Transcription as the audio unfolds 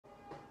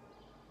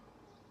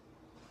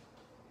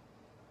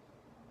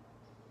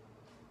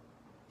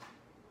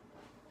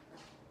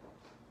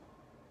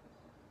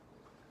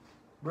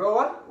Bro,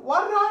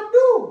 what did I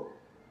do?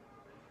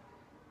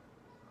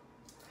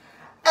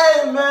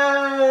 Hey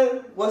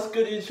man, what's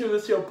good YouTube?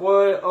 It's your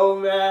boy, oh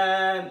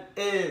man,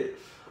 it's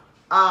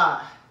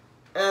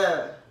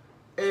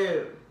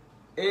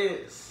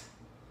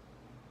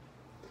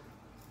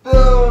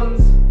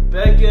Films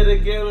back yet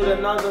again with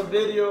another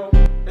video.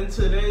 In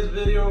today's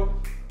video,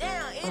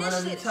 I'm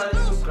gonna be telling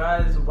you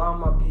guys why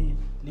I'm gonna be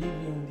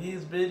leaving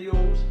these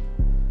videos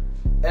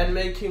and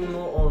making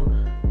more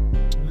on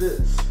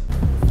this.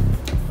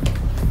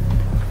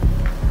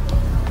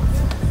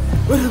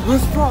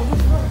 What's wrong?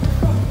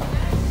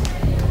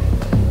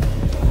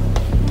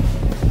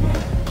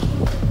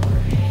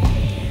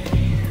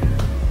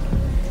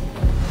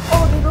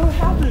 Oh, they don't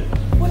have it.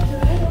 What the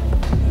hell?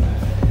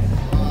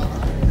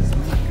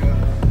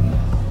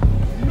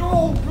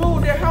 No, bro,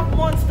 they have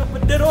Monster,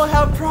 but they don't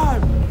have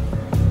Prime.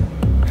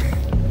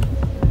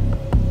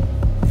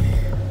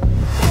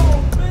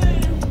 Oh,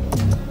 man.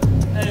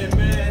 Hey,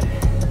 man.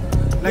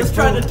 Let's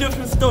try the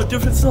different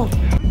stuff.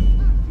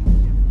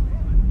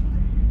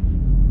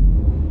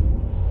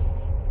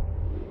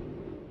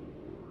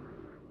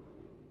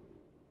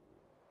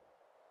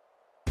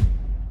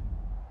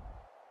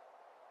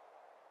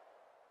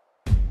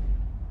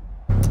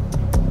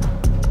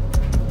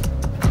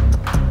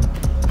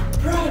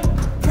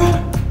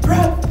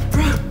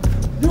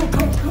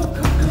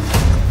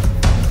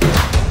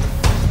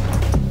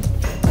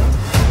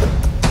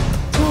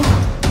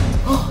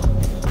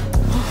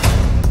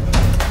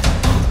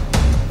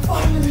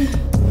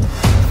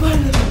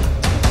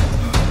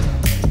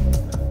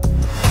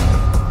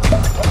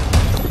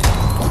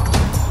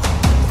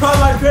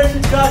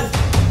 Guys,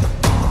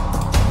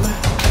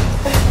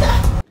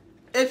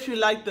 if you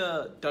like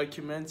the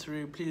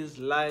documentary, please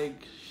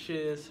like,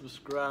 share,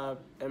 subscribe,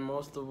 and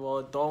most of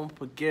all, don't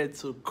forget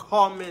to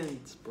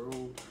comment,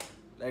 bro.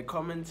 Like,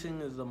 commenting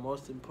is the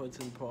most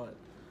important part.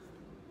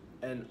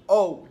 And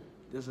oh,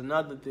 there's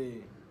another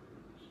thing.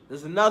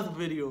 There's another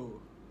video.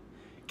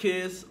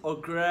 Kiss or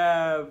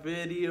grab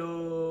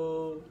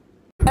video.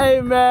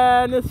 Hey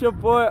man, it's your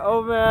boy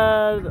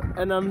Oman,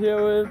 and I'm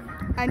here with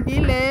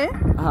Andile.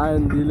 Hi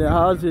Andile,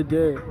 how's your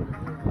day?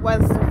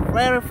 Was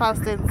very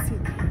fast and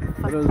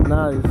It was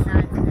nice.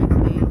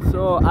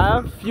 So I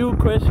have a few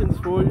questions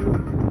for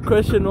you.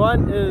 Question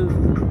one is,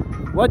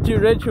 what do you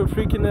rate your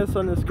freakiness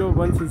on a scale of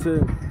 1 to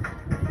 10?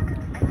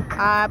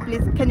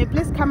 Please, can you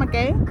please come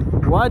again?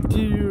 What do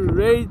you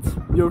rate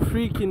your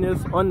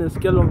freakiness on a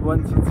scale of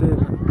 1 to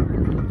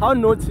 10? How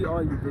naughty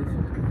are you, basically?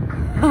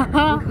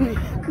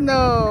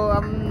 No,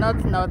 I'm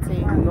not naughty.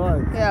 You're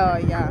not?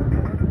 Yeah.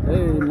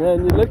 Hey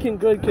man, you're looking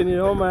good. Can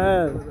you hold my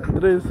hand?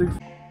 360.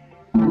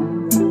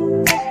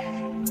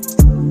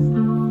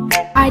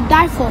 I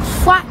die for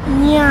fat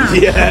nya.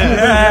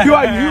 Yeah. You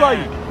are.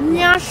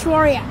 Nya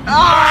shoria.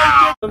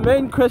 The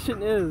main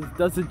question is,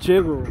 does it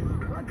jiggle?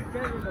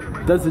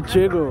 Does it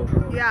jiggle?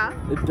 Yeah.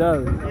 It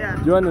does. Yeah.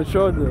 Do you want to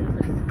show them?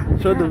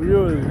 Show the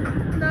viewers.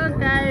 No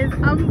guys,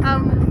 I'm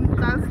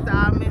just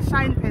a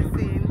shy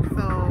person,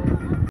 so.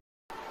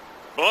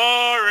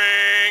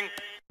 Boring.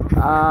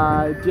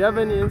 Do you have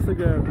any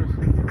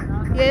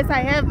Instagram? Yes, I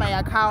have my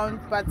account,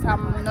 but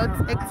I'm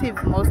not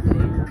active mostly.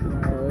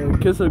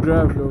 Kiss or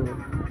grab though.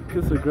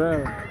 Kiss or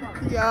grab.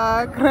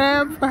 Yeah,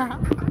 grab.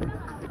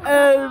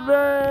 Hey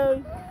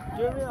man,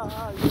 give me a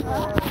hug.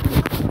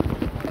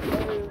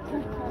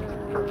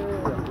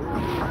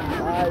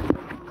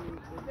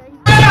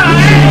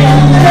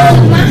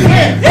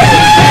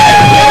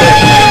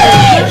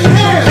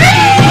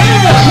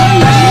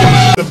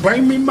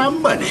 Bring me my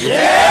money.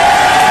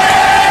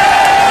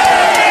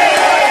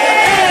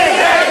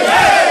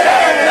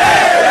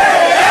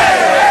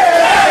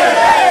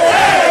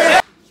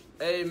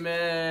 Hey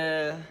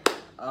man,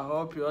 I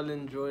hope you all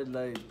enjoyed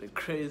like the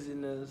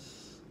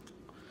craziness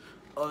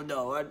of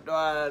the what.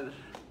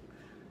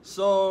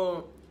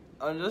 So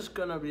I'm just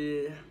gonna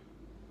be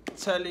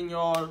telling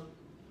y'all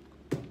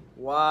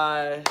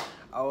why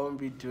I won't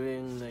be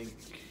doing like,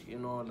 you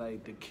know,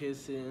 like the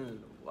kissing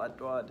and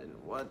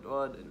what.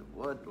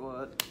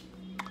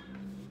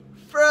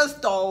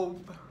 First off,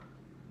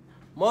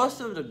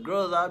 most of the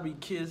girls I be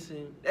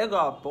kissing, they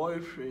got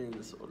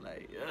boyfriends, so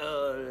like,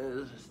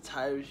 this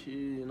type shit,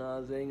 you know what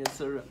I'm saying?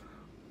 It's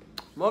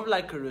more of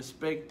like a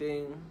respect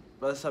thing,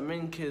 but some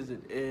men kiss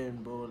it in,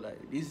 bro.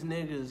 Like, these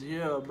niggas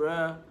here,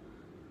 bruh,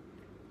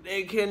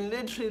 they can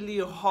literally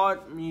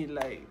hurt me,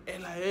 like,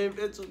 hey,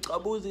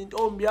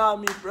 don't be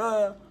on me,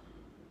 bruh.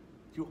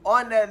 You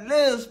on that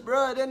list,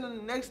 bruh. Then the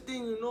next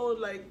thing you know,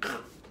 like,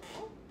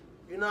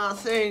 you know what I'm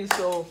saying?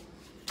 So,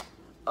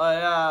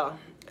 yeah.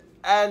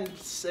 And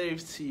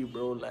safety,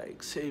 bro.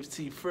 Like,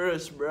 safety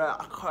first, bruh.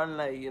 I can't,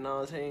 like, you know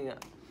what I'm saying?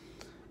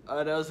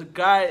 There was a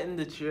guy in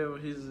the gym.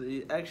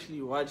 He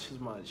actually watches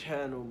my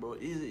channel, bro.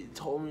 He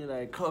told me,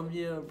 like, come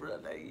here, bro.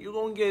 Like, you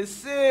gonna get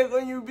sick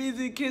when you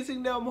busy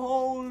kissing them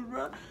hoes,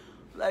 bro.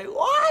 Like,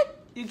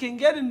 what? You can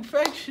get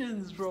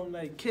infections from,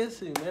 like,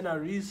 kissing. Then I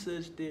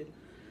researched it.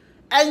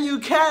 And you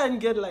can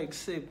get, like,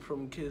 sick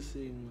from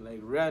kissing, like,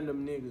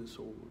 random niggas.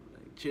 So,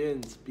 like,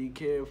 gents, be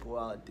careful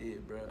out there,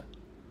 bro.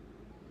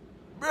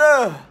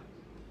 bruh,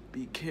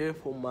 be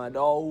careful, my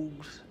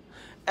dogs.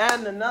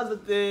 And another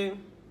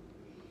thing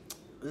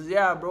is,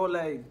 yeah, bro,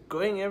 like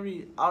going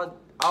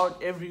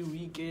out every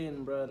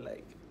weekend, bro.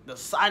 Like the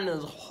sun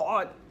is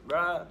hot,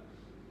 bruh.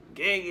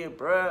 Get it,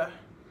 bruh.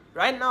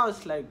 Right now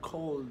it's like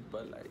cold,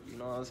 but like, you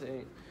know what I'm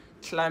saying?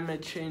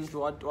 Climate change,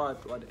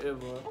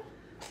 whatever.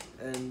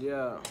 And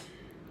yeah,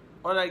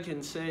 all I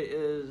can say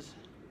is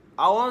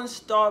I won't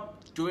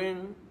stop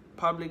doing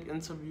public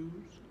interviews,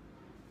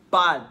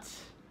 but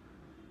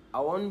I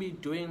won't be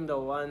doing the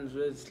ones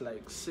where it's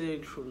like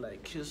sexual,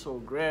 like kiss or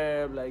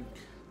grab, like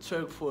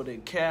twerk for the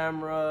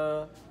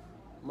camera,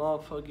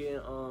 motherfucking,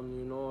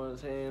 you know what I'm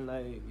saying?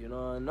 Like, you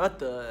know, not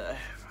the,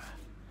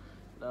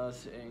 you know what I'm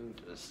saying?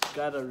 Just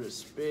gotta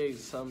respect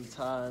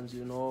sometimes,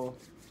 you know?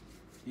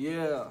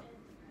 Yeah.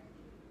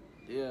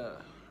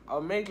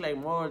 I'll make like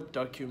more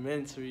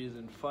documentaries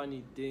and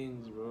funny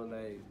things, bro,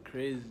 like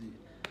crazy.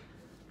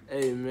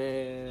 Hey,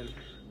 man.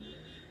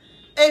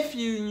 If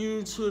you're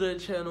new to the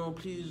channel,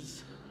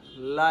 please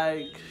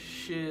like,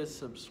 share,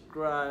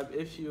 subscribe.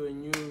 If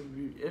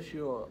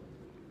you're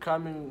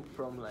coming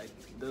from like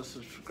the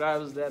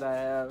subscribers that I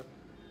have,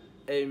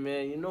 hey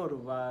man, you know the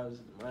vibes.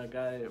 My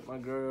guy, my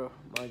girl.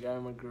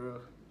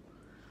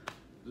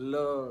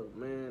 Love,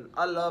 man.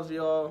 I love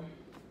y'all.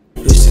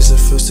 This is a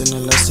first and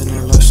a last and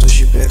a love, so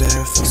she better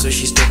have fun. So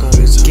she stuck all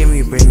the time. Give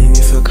me brain and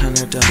it feel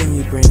kinda dumb. Give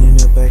me brain in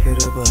the back of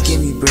the bus.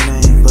 Give me brain, I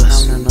ain't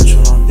bust. I'm not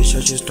nonchalant, bitch,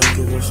 I just don't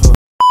give a fuck.